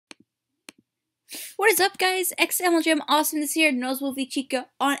What is up, guys? Animal Jam Awesome this here, knows Wolfy Chica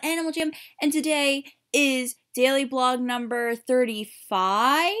on Animal Jam, and today is daily blog number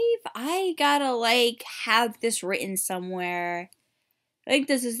 35. I gotta have this written somewhere. I think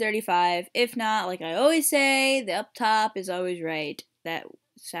this is 35. If not, like I always say, the up top is always right. That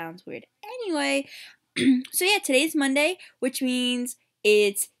sounds weird. Anyway, so yeah, today's Monday, which means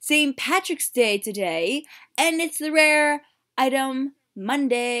it's St. Patrick's Day today, and it's the Rare Item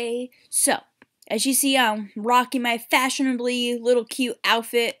Monday. So, as you see, I'm rocking my fashionably little cute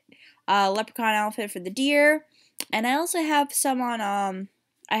outfit, leprechaun outfit for the deer, and I also have some on,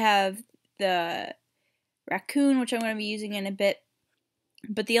 I have the raccoon, which I'm going to be using in a bit,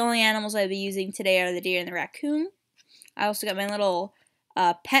 but the only animals I'll be using today are the deer and the raccoon. I also got my little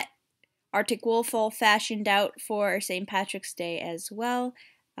pet Arctic wolf all fashioned out for St. Patrick's Day as well.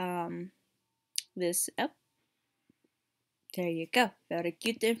 There you go, very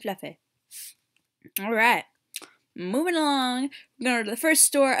cute and fluffy. Alright, moving along, we're going to the first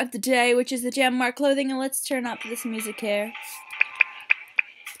store of the day, which is the Gem Mart Clothing, and let's turn up this music here.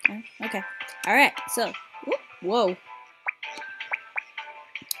 Okay, alright, so, whoa.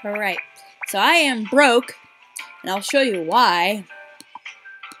 Alright, so I am broke, and I'll show you why.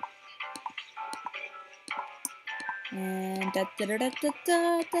 And oh, where'd it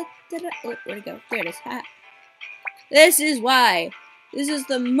go? There it is. Ha. This is why. This is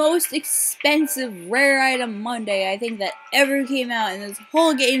the most expensive Rare Item Monday I think that ever came out in this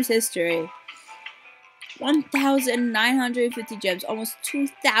whole game's history. 1,950 gems, almost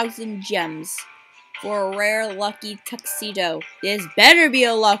 2,000 gems for a rare lucky tuxedo. This better be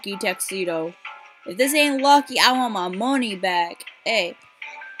a lucky tuxedo. If this ain't lucky, I want my money back. Hey,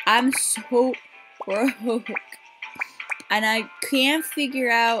 I'm so broke. And I can't figure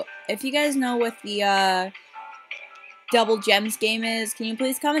out, if you guys know what the double gems game is, can you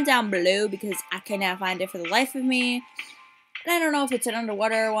please comment down below, because I cannot find it for the life of me. And I don't know if it's an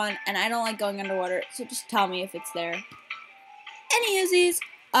underwater one, and I don't like going underwater, so just tell me if it's there. Anyhoozies,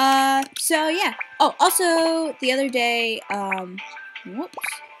 so yeah. Oh, also, the other day,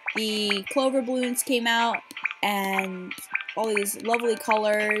 the clover balloons came out, and all these lovely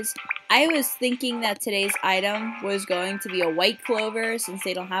colors. I was thinking that today's item was going to be a white clover, since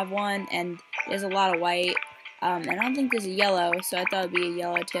they don't have one, and there's a lot of white. And I don't think there's a yellow, so I thought it would be a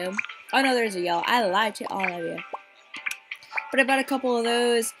yellow too. Oh no, there's a yellow. I lied to all of you. But I bought a couple of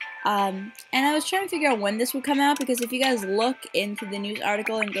those, and I was trying to figure out when this would come out, because if you guys look into the news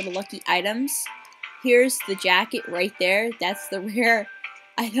article and go to Lucky Items, here's the jacket right there. That's the Rare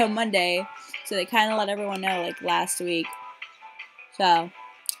Item Monday. So they kind of let everyone know, like, last week. So,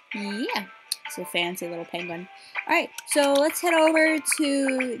 yeah. It's a fancy little penguin. Alright, so let's head over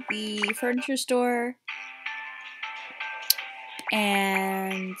to the furniture store.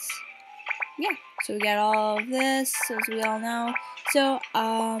 And yeah, so we got all of this, as we all know. So,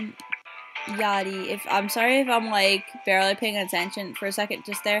 Yachty, I'm sorry if I'm, like, barely paying attention for a second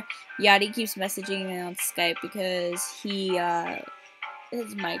just there. Yachty keeps messaging me on Skype because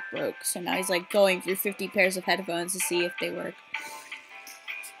his mic broke. So now he's, like, going through 50 pairs of headphones to see if they work.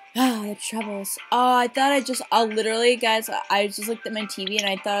 Ah, the troubles. Oh, I thought literally, guys, I just looked at my TV and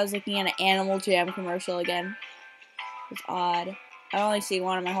I thought I was looking at an Animal Jam commercial again. It's odd. I've only seen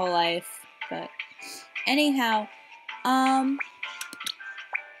one in my whole life, but anyhow,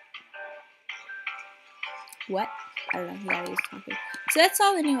 what? I don't know. Yeah, he's talking. So that's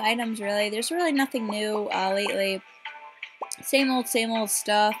all the new items, really. There's really nothing new lately. Same old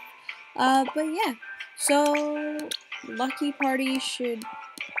stuff. But yeah. So Lucky Party should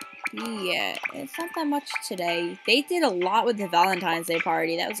be. It's not that much today. They did a lot with the Valentine's Day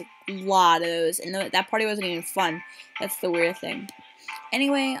party. That was a lot of those, and that party wasn't even fun. That's the weird thing.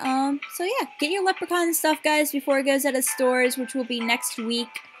 Anyway, so yeah, get your leprechaun stuff, guys, before it goes out of stores, which will be next week.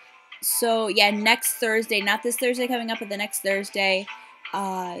 So yeah, next Thursday, not this Thursday coming up, but the next Thursday.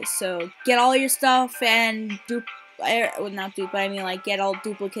 So get all your stuff and get all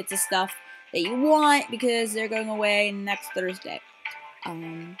duplicates of stuff that you want, because they're going away next Thursday.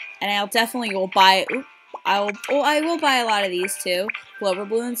 And I'll definitely buy. I will buy a lot of these too, clover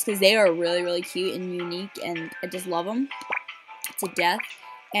balloons, because they are really, really cute and unique, and I just love them to death.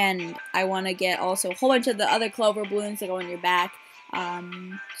 And I want to get also a whole bunch of the other clover balloons that go on your back.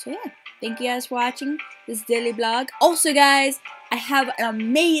 So yeah, thank you guys for watching this daily blog. Also, guys, I have an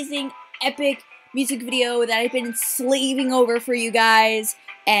amazing, epic music video that I've been slaving over for you guys,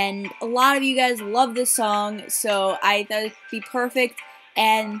 and a lot of you guys love this song, so I thought it'd be perfect.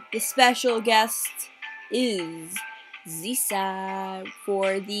 And the special guest is Zisa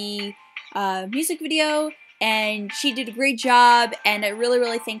for the music video. and she did a great job, and I really,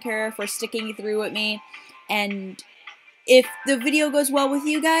 really thank her for sticking through with me. And if the video goes well with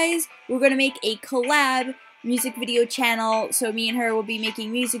you guys, we're going to make a collab music video channel. So me and her will be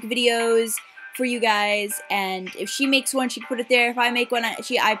making music videos for you guys, and if she makes one, she can put it there. If I make one,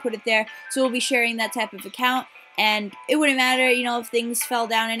 I put it there. So we'll be sharing that type of account, and it wouldn't matter, you know, if things fell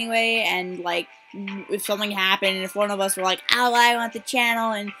down anyway, and like if something happened, and if one of us were like, oh, I want the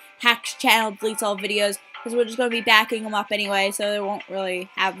channel, and hacks channel, deletes all videos, because we're just going to be backing them up anyway, so they won't really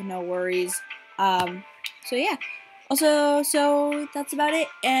have no worries. So yeah. Also, so that's about it,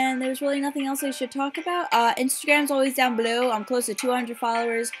 and there's really nothing else I should talk about. Instagram's always down below. I'm close to 200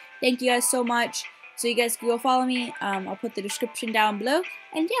 followers. Thank you guys so much. So you guys can go follow me. I'll put the description down below.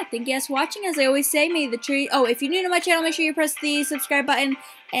 And yeah, thank you guys for watching. As I always say, may the tree... Oh, if you're new to my channel, make sure you press the subscribe button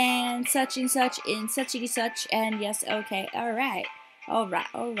and such and such and suchity such. And yes, okay, alright.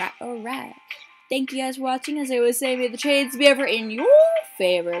 Alright. Thank you guys for watching. As I always say, may the trades be ever in your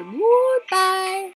favor. Goodbye.